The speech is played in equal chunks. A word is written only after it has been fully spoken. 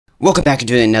Welcome back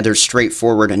to another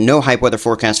straightforward, no hype weather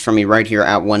forecast from me right here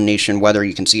at One Nation Weather.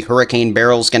 You can see Hurricane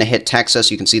Beryl's going to hit Texas.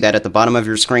 You can see that at the bottom of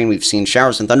your screen. We've seen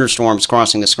showers and thunderstorms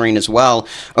crossing the screen as well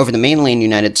over the mainland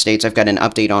United States. I've got an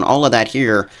update on all of that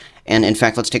here. And in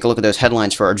fact, let's take a look at those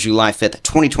headlines for our July 5th,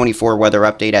 2024 weather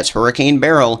update as Hurricane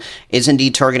Beryl is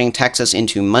indeed targeting Texas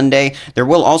into Monday. There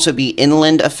will also be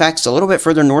inland effects a little bit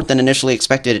further north than initially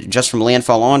expected just from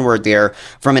landfall onward there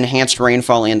from enhanced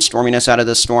rainfall and storminess out of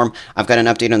this storm. I've got an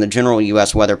update on the general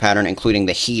U.S. weather pattern, including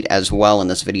the heat as well in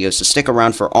this video, so stick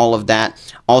around for all of that.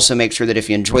 Also, make sure that if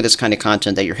you enjoy this kind of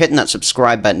content that you're hitting that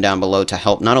subscribe button down below to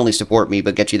help not only support me,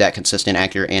 but get you that consistent,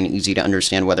 accurate, and easy to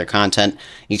understand weather content.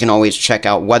 You can always check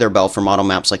out WeatherBell for model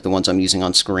maps like the ones I'm using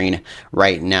on screen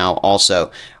right now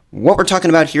also. What we're talking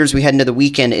about here as we head into the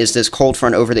weekend is this cold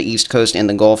front over the East Coast and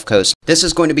the Gulf Coast. This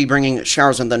is going to be bringing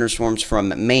showers and thunderstorms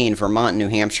from Maine, Vermont, New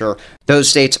Hampshire, those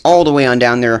states all the way on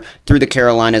down there through the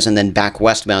Carolinas and then back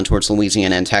westbound towards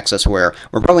Louisiana and Texas, where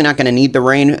we're probably not going to need the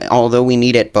rain, although we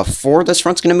need it before this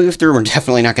front's going to move through. We're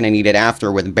definitely not going to need it after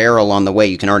with Beryl on the way.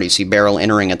 You can already see Beryl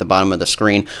entering at the bottom of the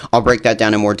screen. I'll break that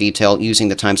down in more detail using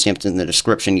the timestamps in the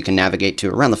description. You can navigate to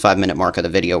around the 5-minute mark of the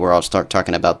video where I'll start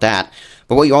talking about that.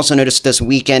 But what you also noticed this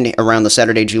weekend, around the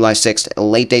Saturday, July 6th,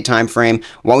 late day time frame,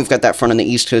 while we've got that front on the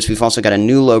East Coast, we've also got a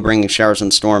new low bringing showers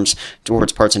and storms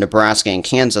towards parts of Nebraska and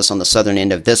Kansas on the southern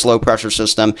end of this low pressure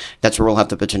system. That's where we'll have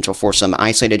the potential for some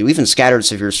isolated, even scattered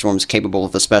severe storms capable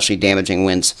of especially damaging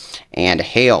winds and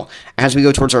hail. As we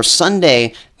go towards our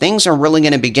Sunday, things are really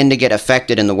going to begin to get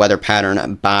affected in the weather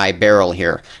pattern by Beryl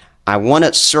here. I want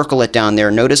to circle it down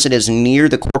there. Notice it is near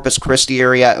the Corpus Christi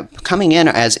area, coming in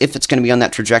as if it's going to be on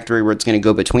that trajectory where it's going to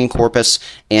go between Corpus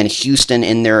and Houston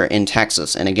in there in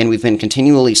Texas. And again, we've been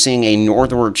continually seeing a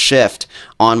northward shift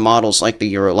on models like the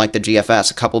Euro, like the GFS.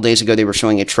 A couple days ago, they were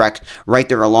showing a trek right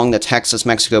there along the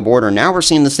Texas-Mexico border. Now we're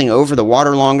seeing this thing over the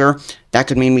water longer. That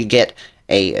could mean we get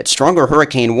a stronger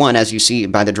hurricane, one, as you see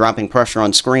by the dropping pressure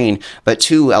on screen, but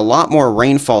two, a lot more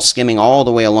rainfall skimming all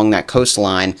the way along that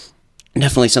coastline.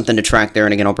 Definitely something to track there,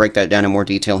 and again, I'll break that down in more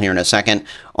detail here in a second.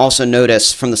 Also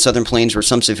notice from the southern plains where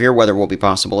some severe weather will be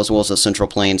possible, as well as the central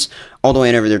plains, all the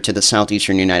way over there to the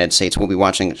southeastern United States. We'll be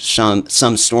watching some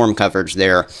storm coverage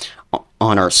there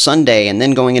on our Sunday, and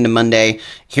then going into Monday,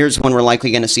 here's when we're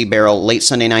likely going to see Beryl late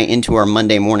Sunday night into our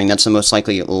Monday morning. That's the most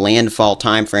likely landfall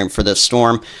time frame for this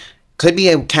storm. Could be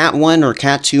a Cat 1 or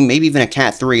Cat 2, maybe even a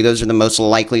Cat 3. Those are the most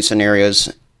likely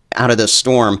scenarios out of this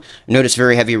storm. Notice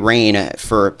very heavy rain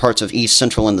for parts of east,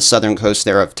 central, and the southern coast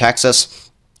there of Texas,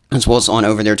 as well as on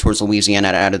over there towards Louisiana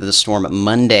out of the storm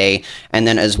Monday, and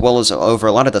then as well as over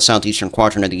a lot of the southeastern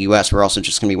quadrant of the U.S., we're also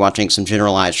just going to be watching some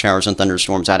generalized showers and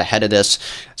thunderstorms out ahead of this.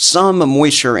 Some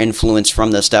moisture influence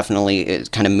from this definitely is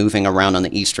kind of moving around on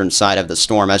the eastern side of the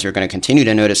storm, as you're going to continue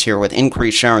to notice here with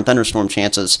increased shower and thunderstorm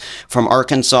chances from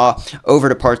Arkansas over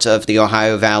to parts of the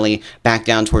Ohio Valley, back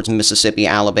down towards Mississippi,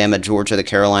 Alabama, Georgia, the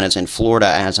Carolinas, and Florida,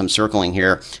 as I'm circling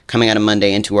here, coming out of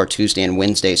Monday into our Tuesday and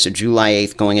Wednesday. So July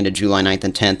 8th going into July 9th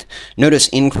and 10th. Notice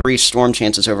increased storm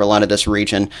chances over a lot of this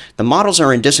region. The models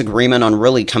are in disagreement on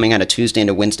really coming out of Tuesday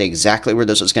into Wednesday exactly where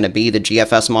this is going to be. The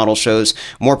GFS model shows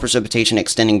more precipitation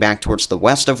extending back towards the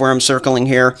west of where I'm circling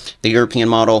here. The European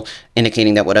model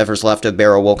indicating that whatever's left of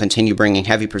Beryl will continue bringing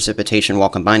heavy precipitation while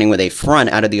combining with a front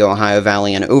out of the Ohio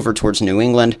Valley and over towards New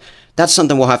England. That's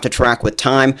something we'll have to track with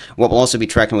time. What we'll also be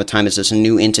tracking with time is this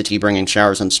new entity bringing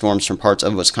showers and storms from parts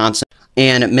of Wisconsin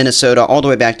and Minnesota all the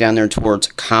way back down there towards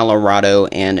Colorado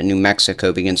and New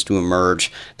Mexico begins to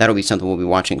emerge. That'll be something we'll be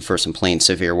watching for some plain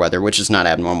severe weather, which is not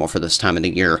abnormal for this time of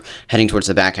the year, heading towards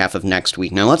the back half of next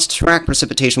week. Now let's track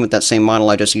precipitation with that same model.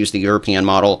 I just used the European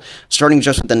model, starting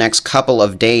just with the next couple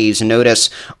of days. Notice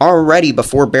already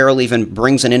before Beryl even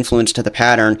brings an influence to the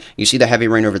pattern, you see the heavy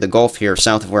rain over the Gulf here,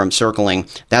 south of where I'm circling.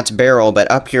 That's Beryl, but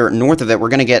up here north of it, we're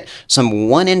going to get some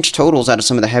 1-inch totals out of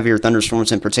some of the heavier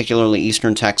thunderstorms in particularly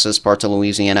eastern Texas, parts of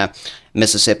Louisiana,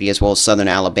 Mississippi, as well as southern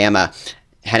Alabama,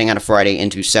 heading out of Friday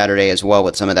into Saturday as well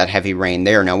with some of that heavy rain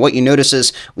there. Now, what you notice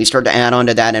is we start to add on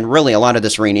to that, and really a lot of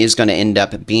this rain is going to end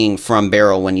up being from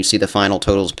Beryl when you see the final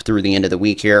totals through the end of the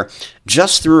week here.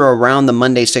 Just through around the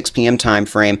Monday 6 p.m. time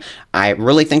frame, I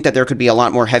really think that there could be a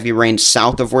lot more heavy rain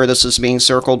south of where this is being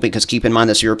circled, because keep in mind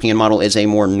this European model is a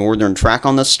more northern track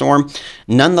on this storm.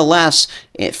 Nonetheless,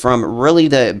 from really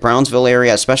the Brownsville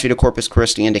area, especially to Corpus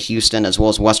Christi into Houston, as well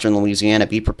as western Louisiana.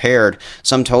 Be prepared.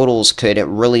 Some totals could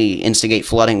really instigate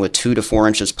flooding with 2 to 4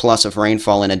 inches plus of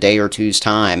rainfall in a day or two's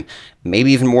time.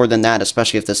 Maybe even more than that,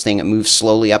 especially if this thing moves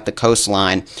slowly up the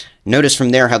coastline. Notice from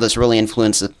there how this really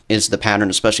influences the pattern,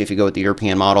 especially if you go with the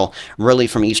European model, really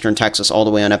from eastern Texas all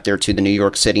the way on up there to the New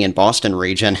York City and Boston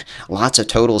region. Lots of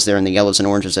totals there in the yellows and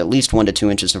oranges, at least 1 to 2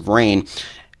 inches of rain.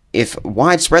 If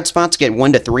widespread spots get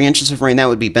 1 to 3 inches of rain, that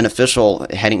would be beneficial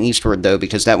heading eastward, though,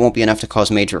 because that won't be enough to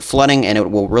cause major flooding, and it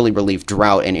will really relieve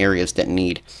drought in areas that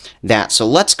need that. So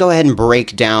let's go ahead and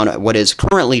break down what is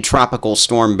currently Tropical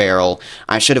Storm Beryl.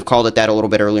 I should have called it that a little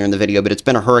bit earlier in the video, but it's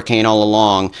been a hurricane all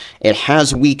along. It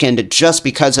has weakened just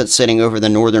because it's sitting over the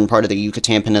northern part of the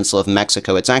Yucatan Peninsula of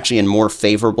Mexico. It's actually in more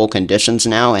favorable conditions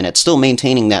now, and it's still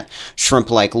maintaining that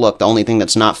shrimp-like look. The only thing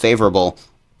that's not favorable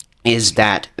is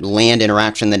that land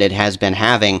interaction that it has been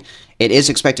having. It is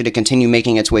expected to continue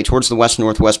making its way towards the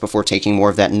west-northwest before taking more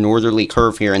of that northerly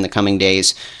curve here in the coming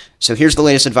days. So here's the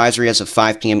latest advisory as of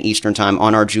 5 p.m. Eastern Time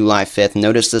on our July 5th.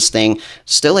 Notice this thing,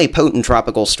 still a potent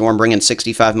tropical storm, bringing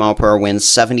 65-mile-per-hour winds,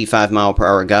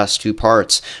 75-mile-per-hour gusts to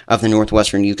parts of the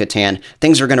northwestern Yucatan.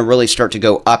 Things are going to really start to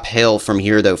go uphill from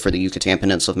here, though, for the Yucatan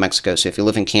Peninsula of Mexico. So if you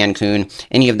live in Cancun,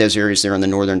 any of those areas there on the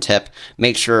northern tip,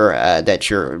 make sure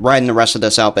that you're riding the rest of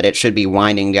this out, but it should be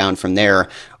winding down from there.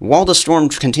 While the storm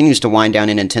continues to wind down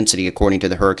in intensity, according to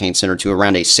the Hurricane Center, to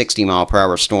around a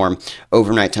 60-mile-per-hour storm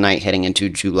overnight tonight heading into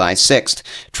July 6th.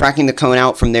 Tracking the cone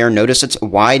out from there, notice it's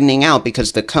widening out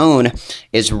because the cone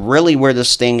is really where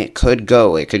this thing could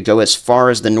go. It could go as far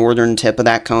as the northern tip of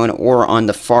that cone or on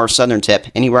the far southern tip.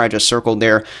 Anywhere I just circled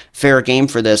there, fair game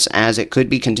for this, as it could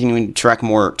be continuing to trek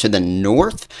more to the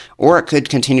north, or it could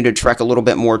continue to trek a little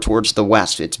bit more towards the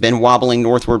west. It's been wobbling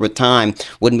northward with time.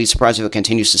 Wouldn't be surprised if it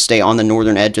continues to stay on the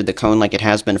northern edge of the cone like it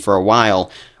has been for a while.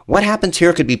 What happens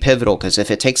here could be pivotal, because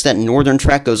if it takes that northern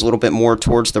trek, goes a little bit more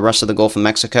towards the rest of the Gulf of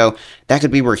Mexico, that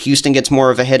could be where Houston gets more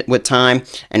of a hit with time,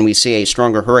 and we see a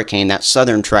stronger hurricane. That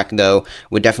southern trek, though,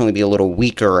 would definitely be a little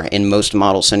weaker in most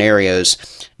model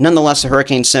scenarios. Nonetheless, the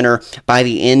Hurricane Center, by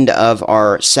the end of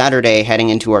our Saturday, heading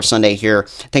into our Sunday here,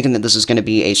 thinking that this is going to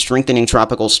be a strengthening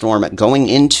tropical storm going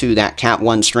into that Cat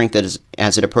 1 strength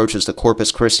as it approaches the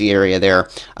Corpus Christi area there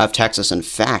of Texas. In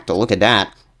fact, look at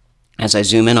that. As I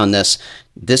zoom in on this,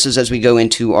 this is as we go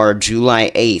into our July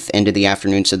 8th into the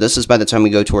afternoon. So this is by the time we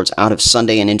go towards out of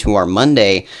Sunday and into our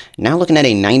Monday. Now looking at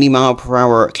a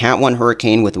 90-mile-per-hour Cat 1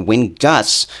 hurricane with wind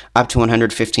gusts up to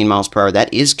 115 miles per hour.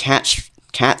 That is Cat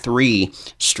 3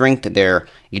 strength there.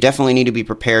 You definitely need to be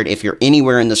prepared if you're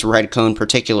anywhere in this red cone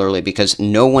particularly, because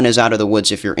no one is out of the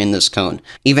woods if you're in this cone.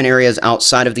 Even areas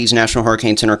outside of these National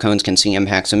Hurricane Center cones can see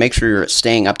impacts, so make sure you're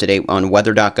staying up to date on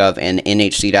weather.gov and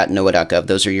nhc.noaa.gov.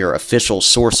 Those are your official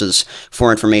sources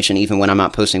for information, even when I'm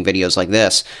not posting videos like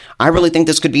this. I really think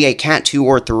this could be a Cat 2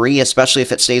 or 3, especially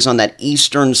if it stays on that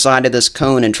eastern side of this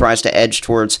cone and tries to edge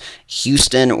towards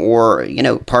Houston or,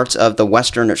 parts of the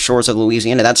western shores of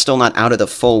Louisiana. That's still not out of the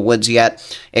full woods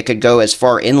yet. It could go as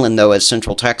far inland, though, as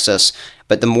central Texas,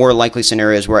 but the more likely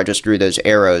scenarios where I just drew those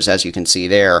arrows, as you can see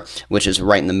there, which is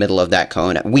right in the middle of that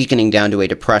cone, weakening down to a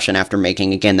depression after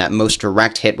making, again, that most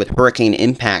direct hit with hurricane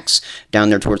impacts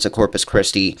down there towards the Corpus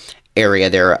Christi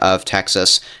area there of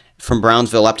Texas. From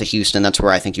Brownsville up to Houston, that's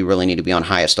where I think you really need to be on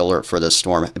highest alert for this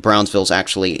storm. Brownsville's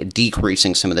actually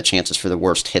decreasing some of the chances for the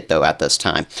worst hit, though, at this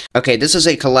time. Okay, this is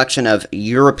a collection of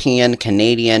European,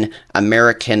 Canadian,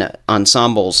 American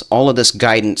ensembles. All of this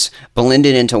guidance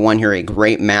blended into one here, a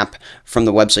great map from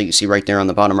the website you see right there on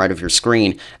the bottom right of your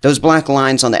screen. Those black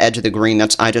lines on the edge of the green,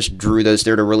 I just drew those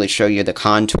there to really show you the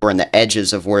contour and the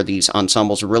edges of where these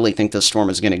ensembles really think this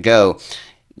storm is going to go.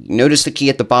 Notice the key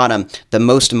at the bottom. The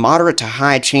most moderate to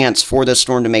high chance for this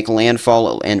storm to make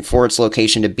landfall and for its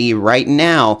location to be right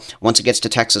now, once it gets to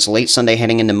Texas late Sunday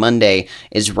heading into Monday,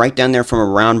 is right down there from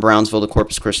around Brownsville to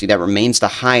Corpus Christi. That remains the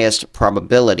highest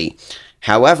probability.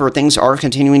 However, things are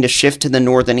continuing to shift to the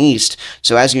north and east.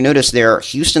 So as you notice there,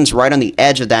 Houston's right on the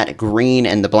edge of that green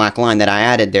and the black line that I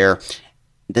added there.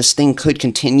 This thing could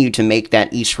continue to make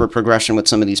that eastward progression with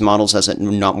some of these models as it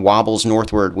wobbles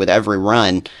northward with every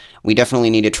run. We definitely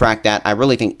need to track that. I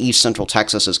really think east central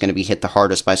Texas is going to be hit the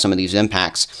hardest by some of these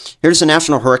impacts. Here's the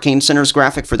National Hurricane Center's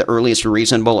graphic for the earliest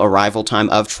reasonable arrival time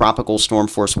of tropical storm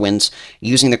force winds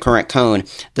using the current cone.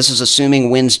 This is assuming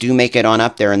winds do make it on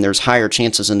up there and there's higher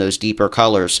chances in those deeper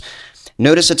colors.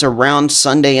 Notice it's around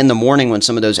Sunday in the morning when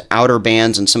some of those outer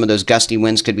bands and some of those gusty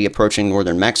winds could be approaching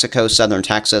northern Mexico, southern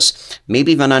Texas,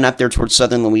 maybe even on up there towards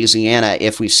southern Louisiana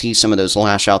if we see some of those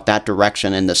lash out that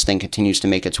direction and this thing continues to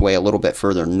make its way a little bit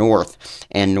further north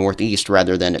and northeast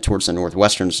rather than towards the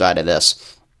northwestern side of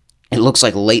this. It looks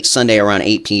like late Sunday around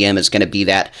 8 p.m. is going to be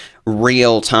that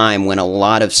real time when a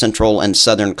lot of central and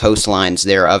southern coastlines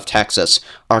there of Texas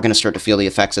are going to start to feel the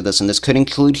effects of this. And this could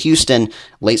include Houston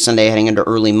late Sunday heading into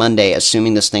early Monday,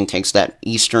 assuming this thing takes that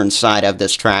eastern side of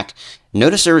this track.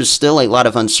 Notice there is still a lot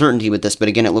of uncertainty with this, but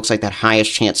again, it looks like that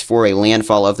highest chance for a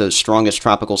landfall of those strongest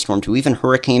tropical storm to even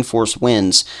hurricane force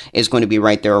winds is going to be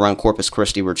right there around Corpus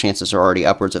Christi, where chances are already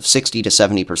upwards of 60 to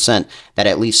 70% that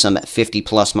at least some 50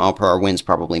 plus mile per hour winds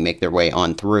probably make their way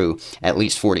on through, at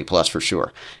least 40 plus for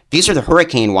sure. These are the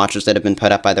hurricane watches that have been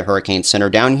put up by the Hurricane Center.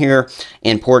 Down here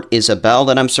in Port Isabel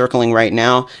that I'm circling right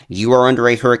now, you are under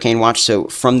a hurricane watch. So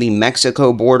from the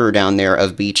Mexico border down there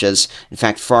of beaches, in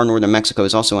fact, far northern Mexico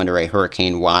is also under a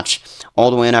hurricane watch.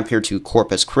 All the way on up here to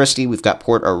Corpus Christi, we've got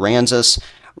Port Aransas,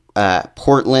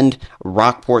 Portland,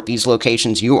 Rockport, these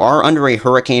locations, you are under a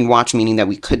hurricane watch, meaning that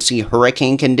we could see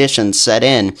hurricane conditions set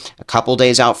in a couple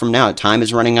days out from now. Time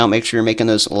is running out. Make sure you're making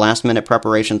those last-minute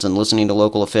preparations and listening to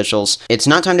local officials. It's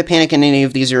not time to panic in any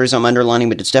of these areas I'm underlining,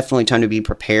 but it's definitely time to be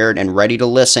prepared and ready to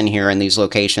listen here in these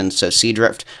locations. So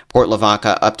Seadrift, Port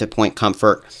Lavaca, up to Point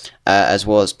Comfort, as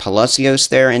well as Palacios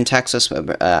there in Texas.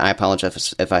 I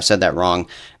apologize if I said that wrong.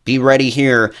 Be ready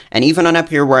here, and even on up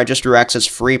here where I just drew X's,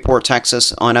 Freeport,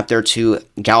 Texas, on up there to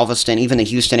Galveston, even the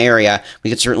Houston area,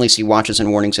 we could certainly see watches and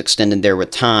warnings extended there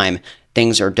with time.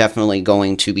 Things are definitely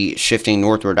going to be shifting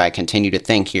northward, I continue to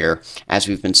think here, as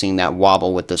we've been seeing that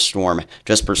wobble with the storm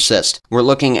just persist. We're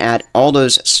looking at all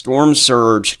those storm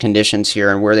surge conditions here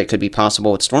and where they could be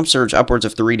possible, with storm surge upwards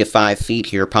of 3 to 5 feet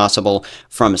here possible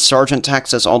from Sargent,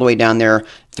 Texas, all the way down there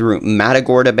through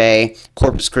Matagorda Bay,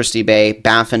 Corpus Christi Bay,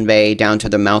 Baffin Bay, down to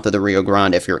the mouth of the Rio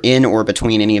Grande. If you're in or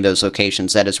between any of those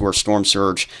locations, that is where storm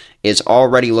surge is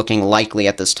already looking likely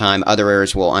at this time. Other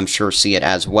areas will, I'm sure, see it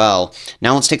as well.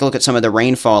 Now let's take a look at some of the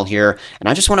rainfall here, and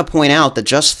I just want to point out that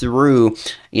just through,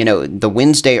 the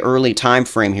Wednesday early time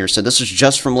frame here, so this is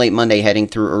just from late Monday heading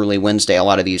through early Wednesday, a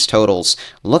lot of these totals.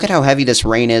 Look at how heavy this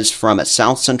rain is from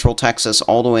south central Texas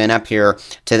all the way on up here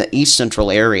to the east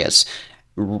central areas.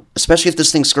 Especially if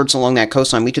this thing skirts along that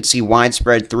coastline, we could see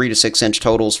widespread 3 to 6 inch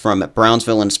totals from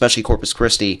Brownsville and especially Corpus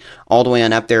Christi all the way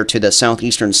on up there to the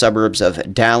southeastern suburbs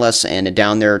of Dallas and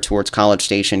down there towards College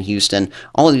Station, Houston.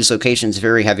 All of these locations,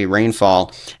 very heavy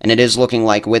rainfall, and it is looking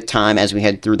like with time as we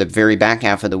head through the very back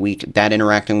half of the week, that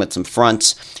interacting with some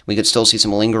fronts, we could still see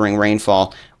some lingering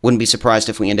rainfall. Wouldn't be surprised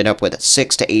if we ended up with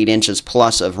 6 to 8 inches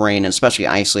plus of rain, especially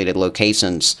isolated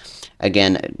locations.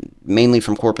 Again, mainly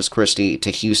from Corpus Christi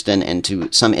to Houston and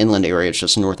to some inland areas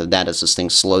just north of that as this thing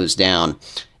slows down.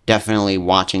 Definitely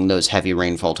watching those heavy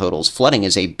rainfall totals. Flooding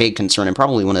is a big concern and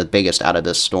probably one of the biggest out of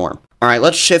this storm. All right,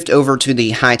 let's shift over to the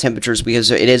high temperatures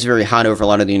because it is very hot over a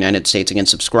lot of the United States. Again,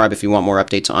 subscribe if you want more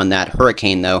updates on that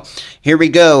hurricane, though. Here we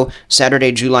go.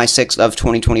 Saturday, July 6th of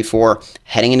 2024.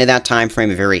 Heading into that time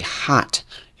frame, very hot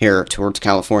here towards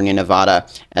California, Nevada,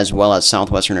 as well as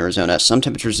southwestern Arizona. Some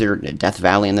temperatures there in Death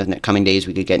Valley in the coming days,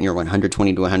 we could get near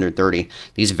 120 to 130.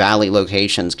 These valley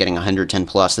locations getting 110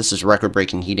 plus. This is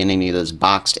record-breaking heat in any of those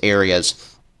boxed areas.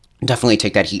 Definitely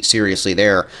take that heat seriously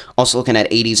there. Also looking at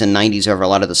 80s and 90s over a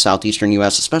lot of the southeastern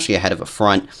U.S., especially ahead of a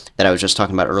front that I was just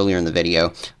talking about earlier in the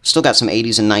video. Still got some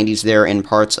 80s and 90s there in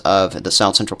parts of the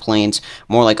south central plains,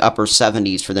 more like upper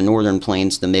 70s for the northern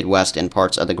plains, the Midwest, and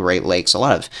parts of the Great Lakes. A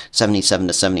lot of 77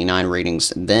 to 79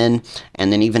 ratings then,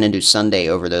 and then even into Sunday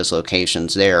over those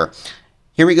locations there.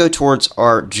 Here we go towards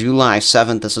our July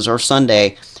 7th. This is our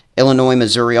Sunday. Illinois,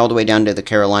 Missouri, all the way down to the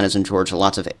Carolinas and Georgia.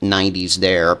 Lots of 90s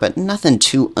there, but nothing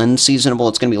too unseasonable.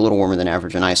 It's going to be a little warmer than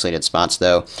average in isolated spots,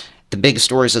 though. The big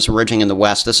story is this ridging in the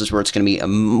west. This is where it's going to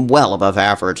be well above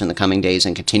average in the coming days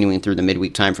and continuing through the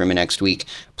midweek time frame of next week.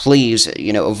 Please,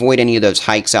 avoid any of those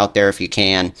hikes out there if you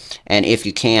can. And if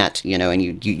you can't, and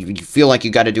you feel like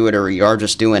you got to do it or you are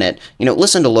just doing it,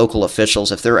 listen to local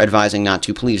officials. If they're advising not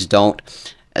to, please don't.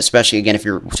 Especially, again, if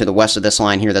you're to the west of this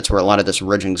line here, that's where a lot of this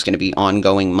ridging is going to be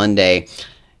ongoing Monday.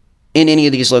 In any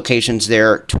of these locations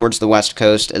there towards the west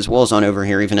coast, as well as on over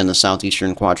here, even in the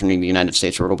southeastern quadrant of the United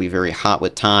States, where it'll be very hot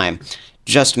with time.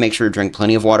 Just make sure to drink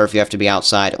plenty of water if you have to be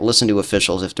outside. Listen to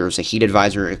officials. If there's a heat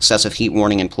advisory or excessive heat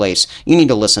warning in place, you need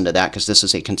to listen to that because this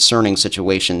is a concerning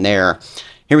situation there.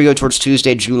 Here we go towards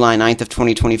Tuesday, July 9th of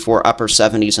 2024, upper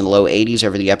 70s and low 80s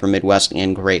over the upper Midwest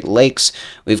and Great Lakes.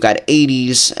 We've got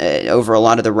 80s over a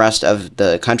lot of the rest of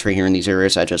the country here in these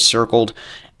areas I just circled.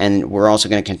 And we're also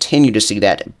going to continue to see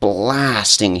that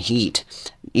blasting heat,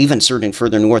 even surging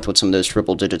further north with some of those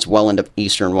triple digits well into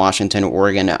eastern Washington,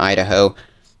 Oregon, Idaho.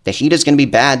 The heat is going to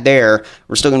be bad there.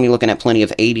 We're still going to be looking at plenty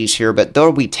of 80s here, but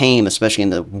they'll be tame, especially in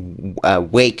the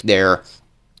wake there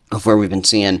of where we've been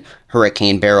seeing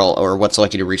Hurricane Beryl, or what's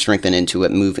likely to re-strengthen into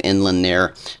it, move inland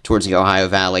there towards the Ohio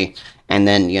Valley. And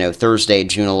then, Thursday,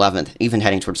 June 11th, even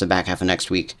heading towards the back half of next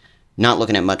week, not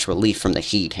looking at much relief from the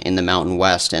heat in the Mountain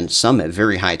West, and some at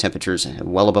very high temperatures,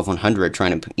 well above 100,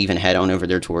 trying to even head on over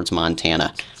there towards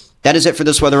Montana. That is it for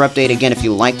this weather update. Again, if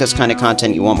you like this kind of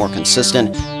content, you want more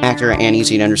consistent, accurate, and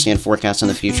easy to understand forecasts in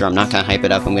the future, I'm not going to hype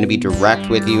it up. I'm going to be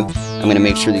direct with you. I'm going to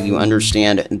make sure that you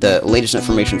understand the latest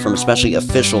information from especially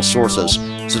official sources.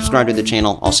 Subscribe to the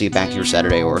channel. I'll see you back here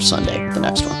Saturday or Sunday, the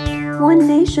next one. One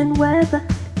Nation Weather.